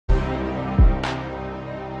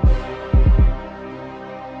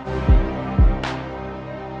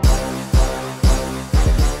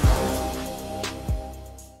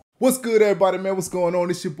What's good, everybody, man? What's going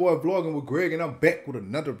on? It's your boy Vlogging with Greg, and I'm back with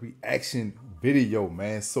another reaction video,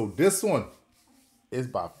 man. So this one is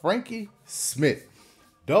by Frankie Smith,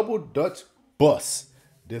 Double Dutch Bus.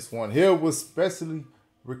 This one here was specially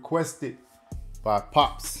requested by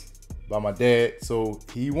Pops, by my dad. So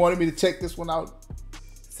he wanted me to check this one out.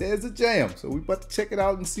 Says a jam. So we about to check it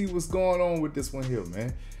out and see what's going on with this one here,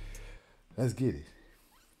 man. Let's get it.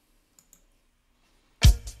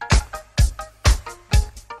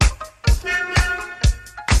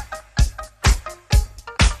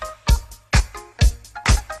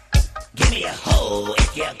 Give me a hoe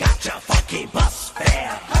if you got your funky bus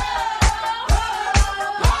fare.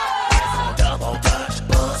 There's a double Dutch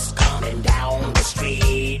bus coming down the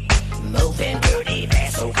street, moving dirty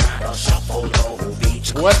fast, so kinda shuffle your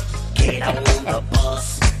beach. What? Get on the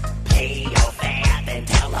bus, pay your fare, then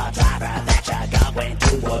tell the driver that you're going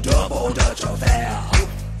to a double Dutch affair.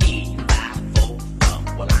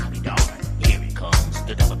 Well, I'll be darned. Here it comes,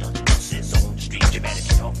 the double Dutch bus is on the street. You better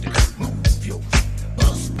get off the curb, move your feet.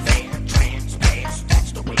 Bus fare, transpass,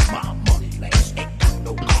 that's the way my money lasts. Ain't got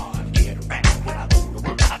no car to get around. When I go to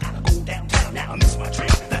work, I gotta go downtown. Now I miss my train,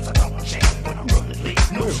 that's a double check. When I'm running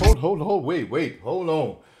late, no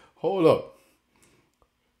Hold up.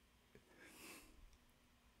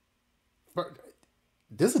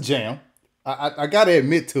 This is a jam. I gotta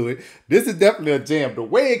admit to it. This is definitely a jam. The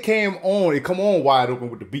way it came on, it come on wide open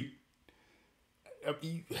with the beat.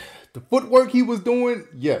 The footwork he was doing,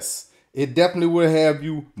 yes, it definitely will have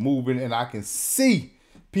you moving, and I can see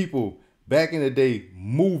people back in the day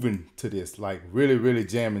moving to this, like really, really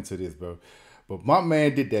jamming to this, bro. But my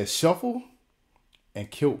man did that shuffle and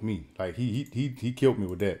killed me. Like he killed me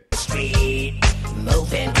with that. Street,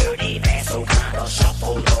 moving dirty fast, so kinda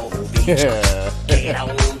shuffle your beach. Yeah. Get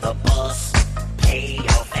on the bus, pay your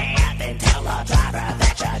fare, then tell the driver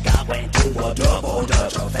that you're going to a double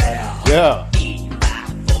Dutch affair. Yeah.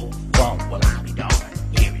 Wow. Well, I'll be darned.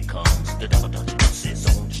 Here it comes, the double Dutch bus is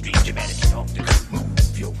on the street. You better get off the curb,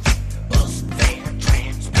 move your feet. Bus fare,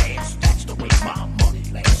 transpass, that's the way my money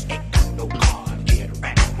lasts. Ain't got no car to get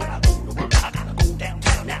around. When I go to work, I gotta go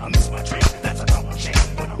downtown. Now I miss my train, that's a double check.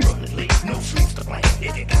 When I'm running late, no streets to blame.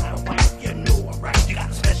 If you got a wife, you know I'm right. You got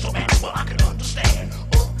a special man, well, I can understand.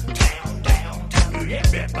 Uptown, downtown,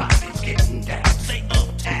 everybody's getting down. Say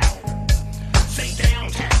uptown, say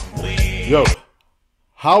downtown. Well, Yo,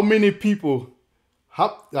 how many people,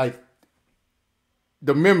 like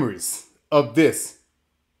the memories of this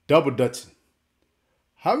double dutching?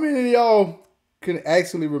 How many of y'all can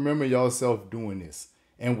actually remember yourself doing this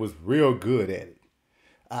and was real good at it?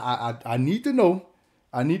 I need to know.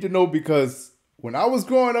 I need to know, because when I was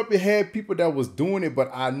growing up, it had people that was doing it, but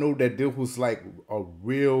I know that this was like a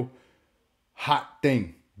real hot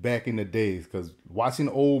thing back in the days, because watching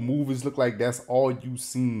old movies look like that's all you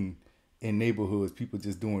seen in neighborhoods, people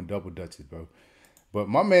just doing double dutches, bro. But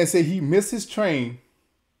my man said he missed his train,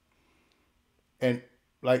 and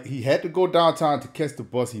like he had to go downtown to catch the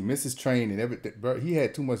bus. He missed his train and everything, bro. He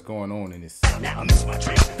had too much going on in this. now I miss my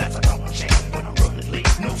train, that's a double check. When I'm running late,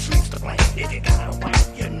 no streets to blame. If you got a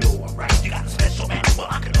wife, you know I'm right. You got a special man, well,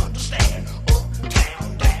 I can understand.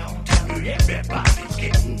 Uptown, downtown, everybody's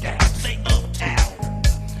getting down. Say uptown,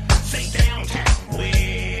 say downtown.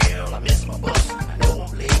 Well, I miss my bus, I know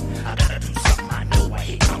I'm late. I gotta do something I know I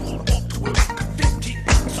hate. I'm gonna walk to work, 15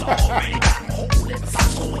 bucks. I already got a hole in the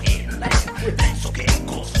socks, go ahead and laugh. That's okay,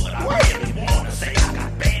 cause what I really wanna say, I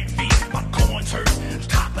got bad feet, my coins hurt.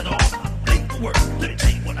 Top it off, I think the work. Let me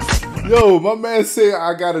tell you what I say when Yo, my man said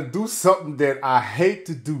I gotta do something that I hate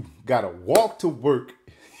to do. Gotta walk to work.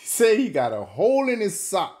 He said he got a hole in his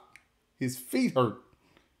sock. His feet hurt.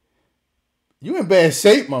 You in bad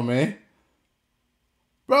shape, my man.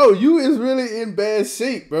 Bro, you is really in bad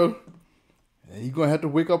shape, bro. And you gonna have to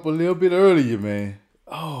wake up a little bit earlier, man.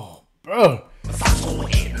 Oh, bro.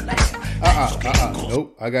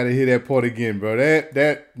 Nope. I gotta hear that part again, bro.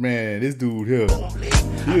 That man, this dude here,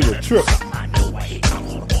 he is a trip.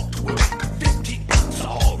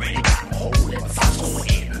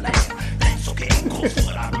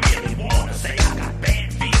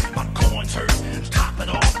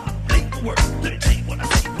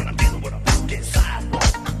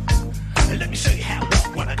 Let me show you how I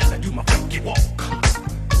walk when I gotta do my funky walk.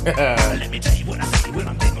 Let me tell you what I say when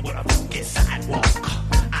I'm thinking what I funky sidewalk.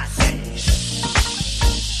 I say,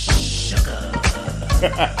 sugar.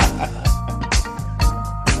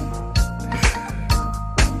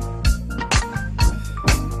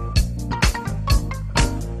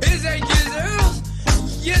 Is that gizzles?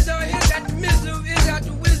 Yes, I is that the mizzle. Is that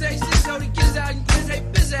the whiz, they sit so the giz out and giz, they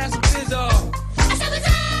biz ass bizzle.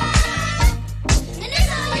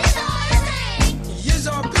 Yes,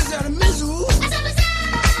 I bizarre.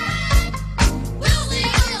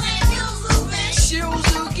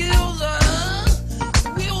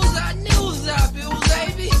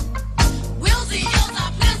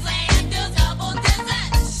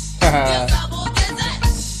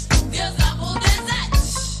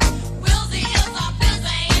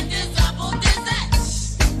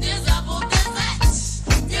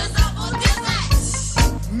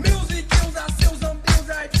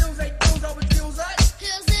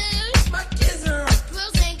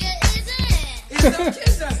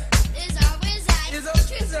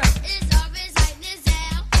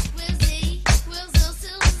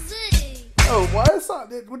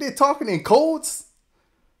 they talking in codes?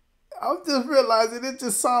 I'm just realizing it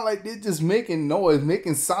just sound like they're just making noise,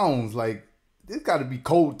 making sounds. Like this got to be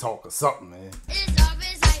code talk or something, man. It's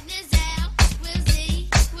always like this out. We'll see.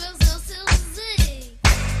 We'll see.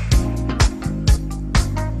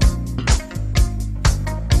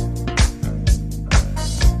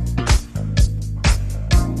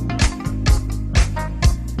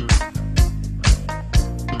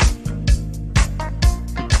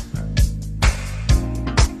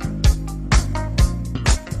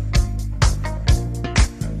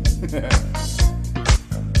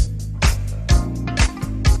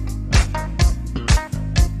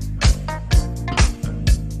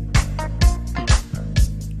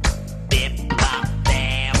 Bip, bop,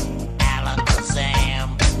 bam,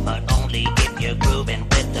 alakazam. But only if you're grooving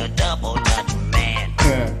with the double dutch man.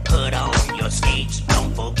 Put on your skates,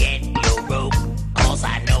 don't forget your rope. Cause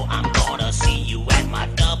I know I'm gonna see you at my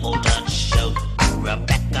double dutch show.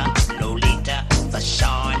 Rebecca, Lolita,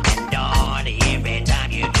 Fashawn, and Dawn. Every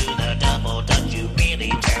time you do the double dutch, you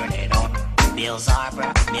really turn it on. Bill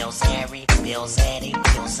Arbor, Bill Harry, Bill Eddie,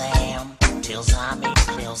 Bill Sam, Bill Zombie,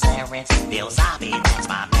 Bill Aaron, Bill Zombie, that's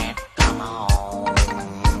my man. Come on,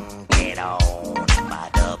 get on my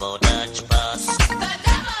double dutch bus. The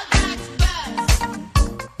double dutch bus.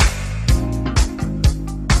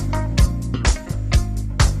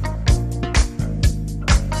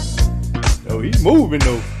 Oh, he's moving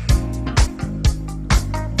though.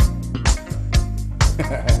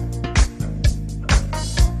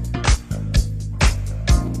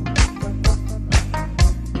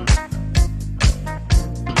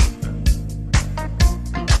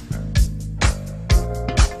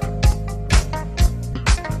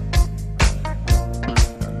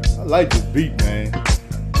 I like this beat, man.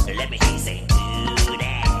 Let me hear you say do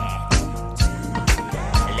that.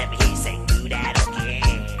 Let me hear you say do that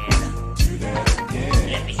again.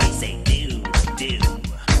 Let me hear you say do.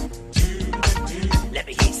 Let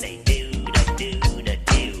me hear you say do.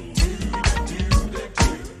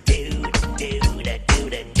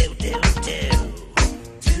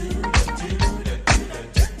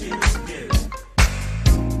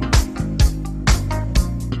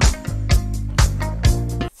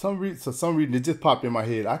 For some reason, it just popped in my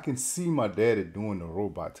head. I can see my daddy doing the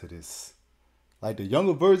robot to this. Like the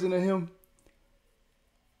younger version of him,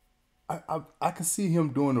 I can see him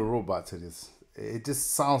doing the robot to this. It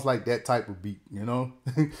just sounds like that type of beat, you know?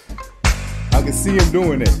 I can see him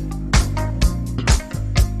doing it.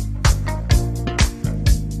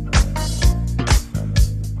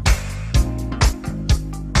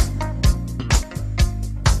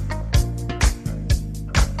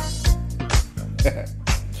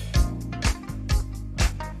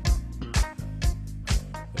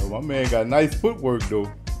 Yo, my man got nice footwork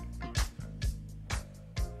though.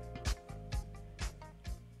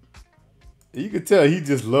 You can tell he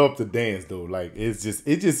just loved to dance though. Like it's just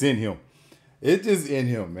in him. It's just in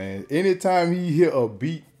him, man. Anytime he hear a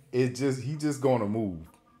beat, he just gonna move.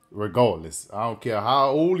 Regardless. I don't care how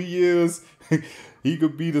old he is. He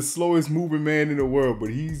could be the slowest moving man in the world, but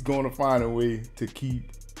he's gonna find a way to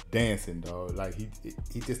keep dancing, dog. Like he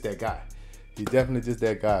just that guy. He's definitely just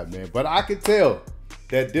that guy, man. But I could tell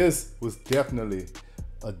that this was definitely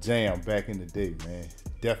a jam back in the day, man.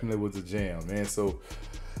 Definitely was a jam, man. So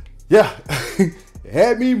yeah, it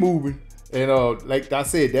had me moving. And like I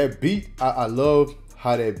said, that beat, I love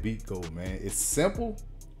how that beat go, man. It's simple,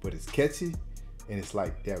 but it's catchy, and it's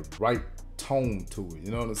like that right tone to it.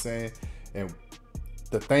 You know what I'm saying? And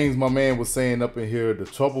the things my man was saying up in here, the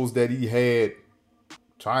troubles that he had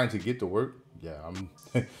trying to get to work. Yeah, I'm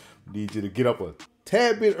need you to get up a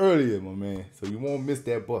tad bit earlier, my man, so you won't miss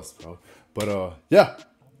that bus, bro. But yeah,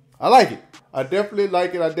 I like it. I definitely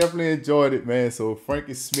like it. I definitely enjoyed it, man. So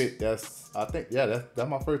Frankie Smith, that's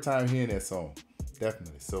my first time hearing that song.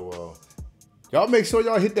 Definitely. So y'all make sure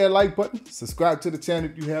y'all hit that like button. Subscribe to the channel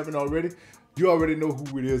if you haven't already. You already know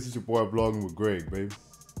who it is. It's your boy Vlogging with Greg, baby.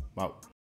 I'm out.